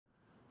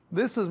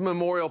This is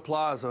Memorial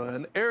Plaza,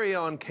 an area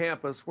on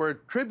campus where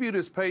tribute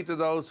is paid to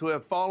those who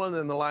have fallen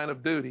in the line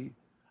of duty,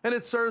 and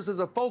it serves as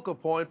a focal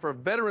point for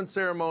veteran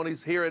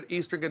ceremonies here at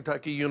Eastern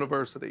Kentucky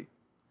University.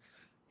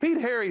 Pete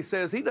Harry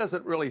says he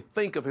doesn't really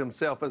think of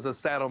himself as a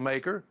saddle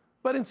maker,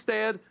 but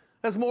instead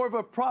as more of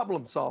a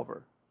problem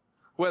solver.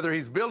 Whether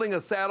he's building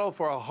a saddle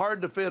for a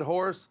hard-to-fit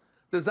horse,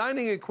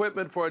 designing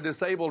equipment for a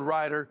disabled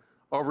rider,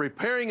 or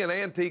repairing an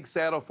antique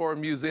saddle for a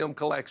museum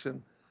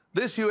collection,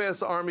 this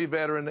U.S. Army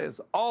veteran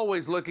is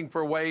always looking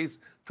for ways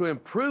to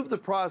improve the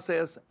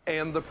process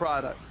and the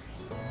product.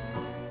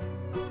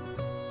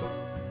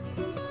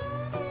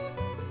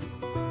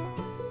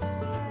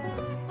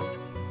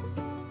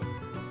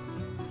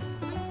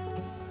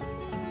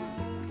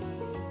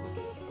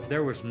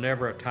 There was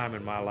never a time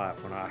in my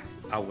life when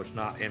I was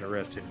not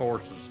interested in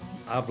horses.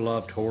 I've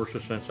loved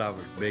horses since I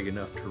was big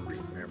enough to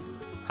remember.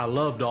 I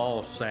loved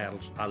all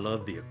saddles. I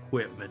loved the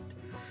equipment.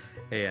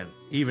 And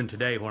even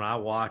today, when I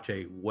watch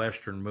a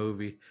Western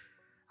movie,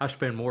 I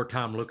spend more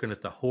time looking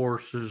at the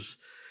horses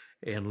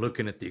and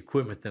looking at the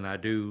equipment than I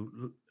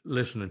do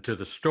listening to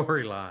the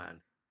storyline.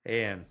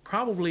 And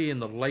probably in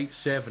the late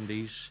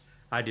 70s,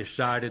 I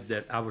decided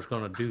that I was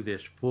going to do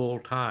this full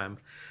time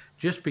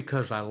just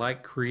because I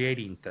like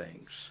creating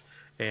things.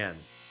 And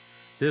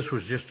this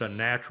was just a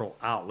natural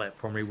outlet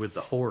for me with the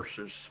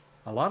horses.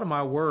 A lot of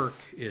my work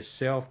is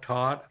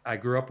self-taught. I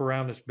grew up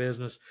around this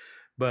business,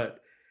 but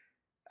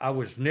I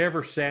was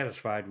never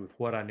satisfied with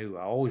what I knew.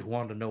 I always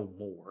wanted to know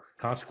more.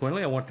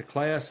 Consequently, I went to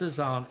classes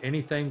on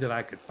anything that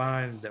I could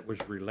find that was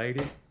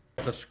related.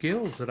 The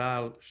skills that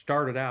I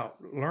started out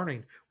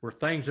learning were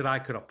things that I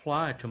could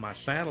apply to my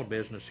saddle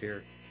business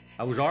here.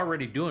 I was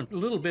already doing a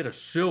little bit of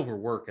silver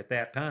work at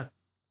that time,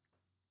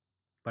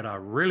 but I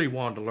really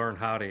wanted to learn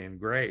how to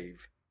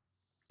engrave.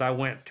 I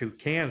went to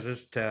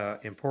Kansas, to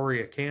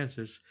Emporia,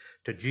 Kansas,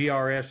 to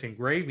GRS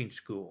engraving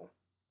school.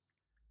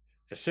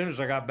 As soon as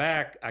I got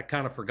back, I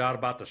kind of forgot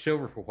about the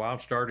silver for a while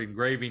and started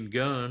engraving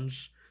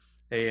guns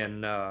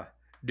and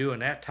doing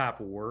that type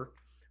of work,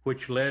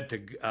 which led to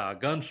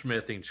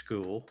gunsmithing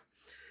school.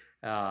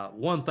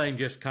 One thing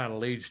just kind of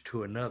leads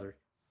to another.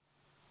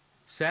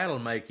 Saddle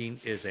making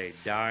is a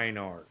dying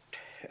art.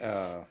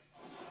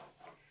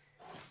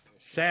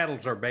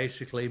 Saddles are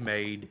basically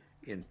made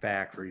in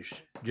factories,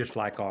 just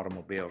like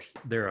automobiles.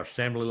 They're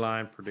assembly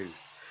line produced.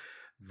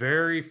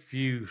 Very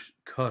few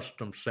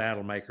custom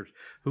saddle makers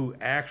who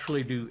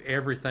actually do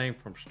everything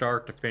from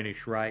start to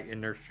finish right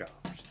in their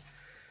shops.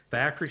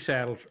 Factory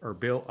saddles are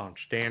built on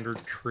standard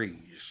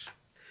trees.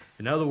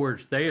 In other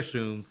words, they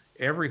assume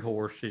every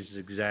horse is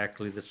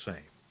exactly the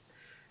same.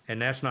 And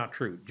that's not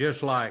true.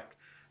 Just like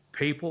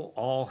people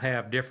all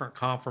have different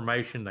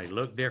conformation, they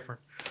look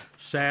different,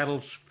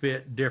 saddles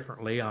fit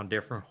differently on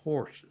different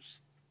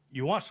horses.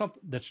 You want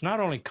something that's not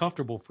only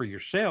comfortable for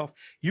yourself,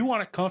 you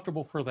want it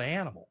comfortable for the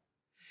animal.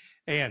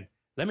 And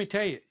let me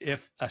tell you,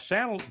 if a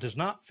saddle does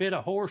not fit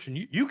a horse, and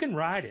you can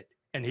ride it,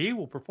 and he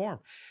will perform,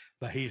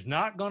 but he's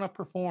not going to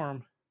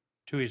perform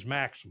to his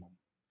maximum.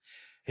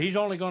 He's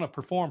only going to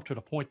perform to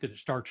the point that it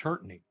starts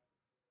hurting him.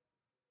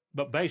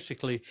 But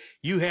basically,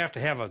 you have to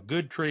have a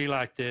good tree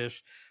like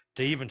this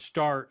to even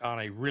start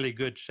on a really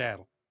good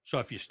saddle. So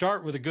if you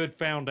start with a good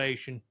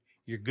foundation,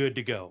 you're good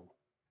to go.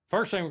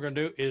 First thing we're going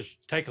to do is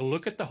take a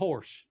look at the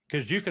horse,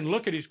 because you can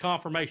look at his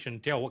conformation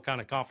and tell what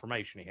kind of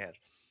conformation he has.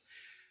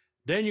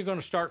 Then you're going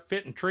to start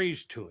fitting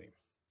trees to him.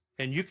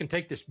 And you can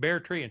take this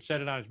bare tree and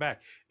set it on his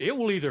back. It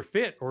will either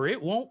fit or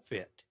it won't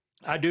fit.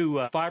 I do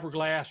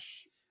fiberglass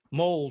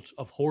molds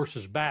of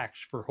horses' backs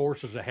for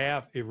horses that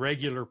have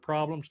irregular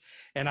problems,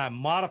 and I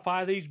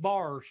modify these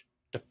bars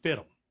to fit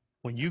them.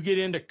 When you get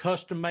into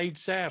custom-made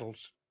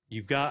saddles,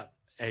 you've got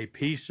a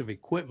piece of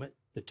equipment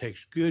that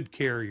takes good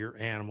care of your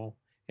animal,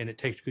 and it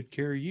takes good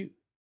care of you.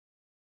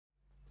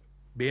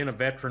 Being a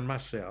veteran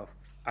myself,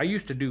 I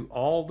used to do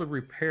all the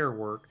repair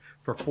work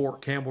for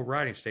Fort Campbell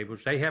riding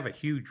stables. They have a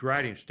huge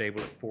riding stable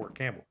at Fort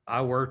Campbell.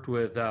 I worked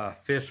with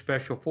 5th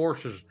Special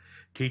Forces,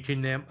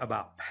 teaching them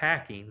about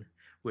packing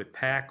with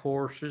pack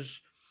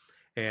horses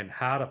and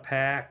how to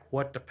pack,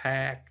 what to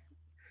pack.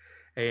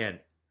 And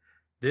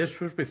this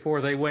was before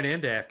they went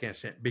into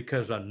Afghanistan,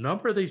 because a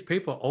number of these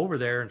people over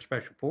there in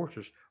Special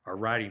Forces are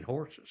riding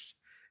horses.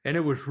 And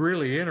it was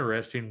really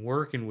interesting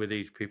working with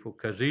these people,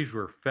 because these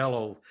were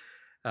fellow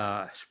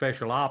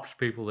special ops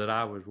people that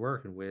I was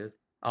working with.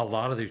 A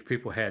lot of these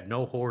people had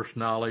no horse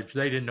knowledge.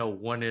 They didn't know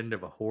one end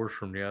of a horse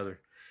from the other.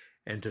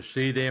 And to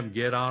see them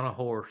get on a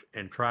horse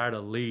and try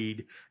to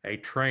lead a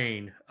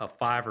train of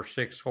 5 or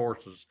 6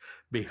 horses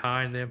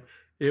behind them,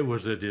 it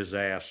was a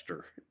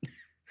disaster.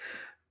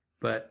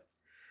 But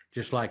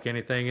just like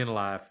anything in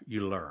life,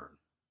 you learn.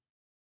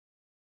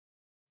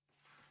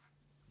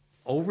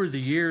 Over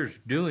the years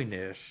doing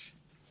this,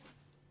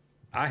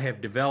 I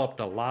have developed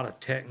a lot of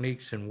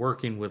techniques in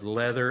working with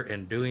leather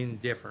and doing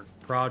different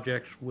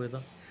projects with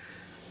them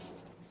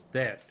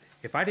that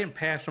if I didn't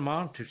pass them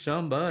on to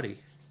somebody,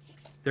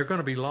 they're going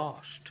to be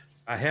lost.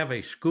 I have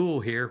a school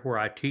here where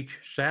I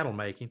teach saddle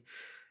making.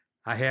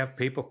 I have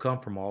people come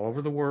from all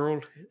over the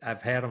world.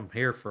 I've had them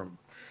here from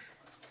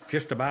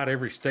just about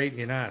every state in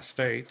the United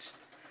States.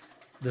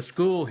 The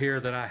school here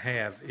that I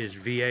have is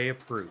VA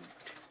approved,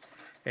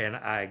 and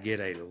I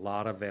get a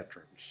lot of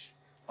veterans.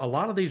 A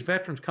lot of these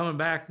veterans coming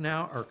back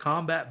now are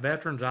combat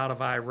veterans out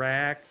of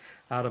Iraq,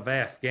 out of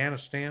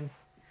Afghanistan,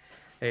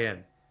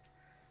 and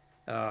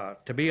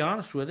to be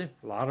honest with you,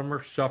 a lot of them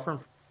are suffering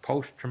from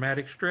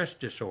post-traumatic stress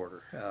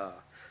disorder.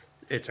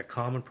 It's a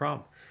common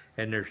problem,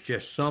 and there's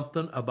just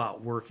something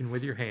about working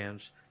with your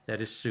hands that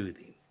is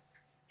soothing.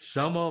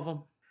 Some of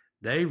them,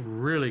 they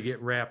really get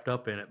wrapped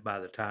up in it by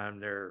the time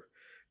they're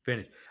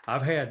finished.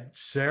 I've had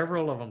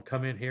several of them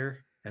come in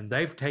here, and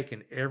they've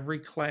taken every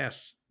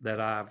class that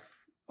I've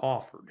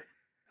offered.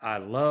 I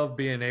love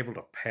being able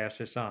to pass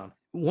this on.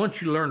 Once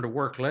you learn to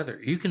work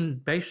leather, you can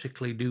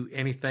basically do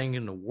anything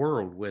in the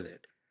world with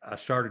it. I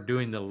started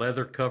doing the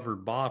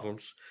leather-covered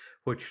bottles,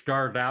 which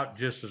started out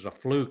just as a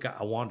fluke.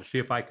 I wanted to see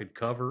if I could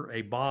cover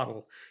a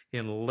bottle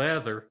in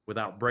leather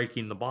without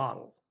breaking the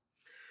bottle.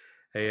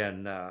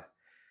 And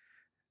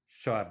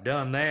so I've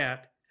done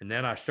that, and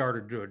then I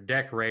started to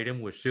decorate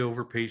them with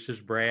silver pieces,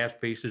 brass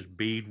pieces,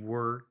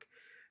 beadwork.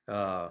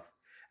 I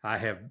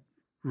have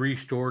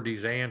restored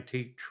these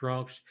antique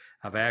trunks.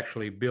 I've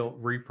actually built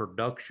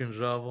reproductions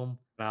of them.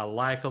 I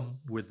like them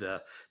with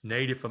the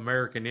Native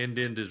American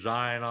Indian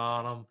design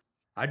on them.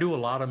 I do a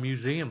lot of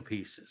museum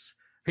pieces.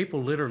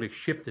 People literally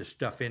ship this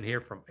stuff in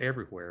here from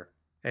everywhere.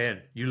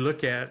 And you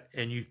look at it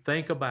and you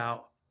think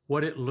about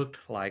what it looked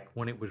like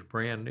when it was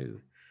brand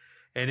new.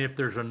 And if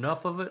there's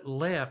enough of it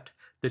left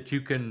that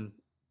you can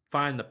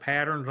find the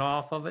patterns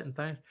off of it and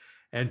things,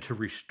 and to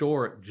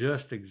restore it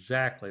just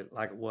exactly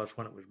like it was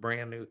when it was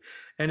brand new,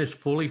 and it's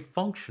fully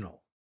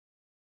functional.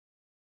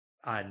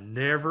 I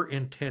never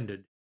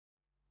intended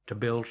to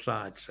build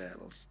side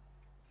saddles.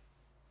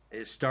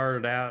 It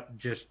started out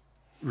just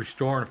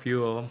restoring a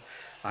few of them.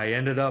 I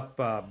ended up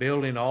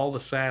building all the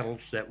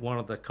saddles that one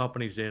of the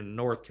companies in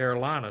North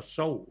Carolina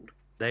sold.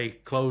 They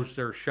closed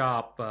their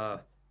shop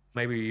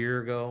maybe a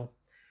year ago,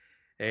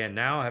 and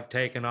now I've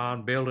taken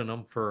on building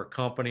them for a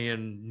company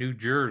in New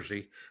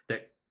Jersey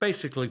that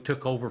basically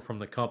took over from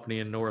the company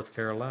in North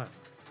Carolina.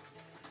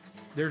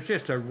 There's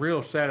just a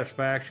real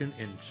satisfaction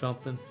in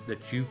something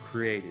that you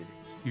created.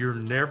 You're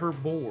never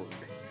bored.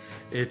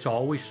 It's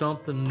always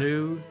something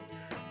new.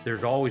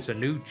 There's always a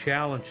new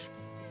challenge.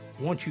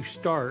 Once you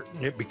start,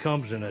 it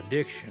becomes an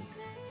addiction.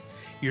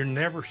 You're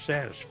never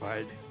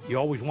satisfied. You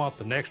always want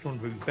the next one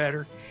to be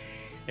better,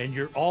 and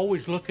you're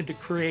always looking to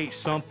create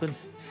something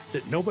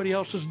that nobody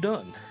else has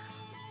done.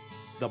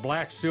 The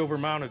black silver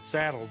mounted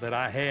saddle that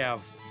I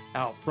have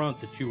out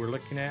front that you were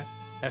looking at,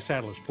 that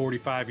saddle is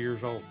 45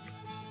 years old,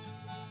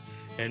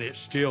 and it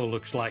still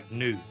looks like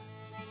new.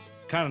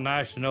 Kind of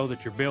nice to know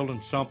that you're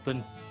building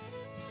something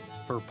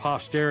for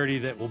posterity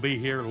that will be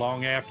here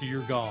long after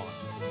you're gone.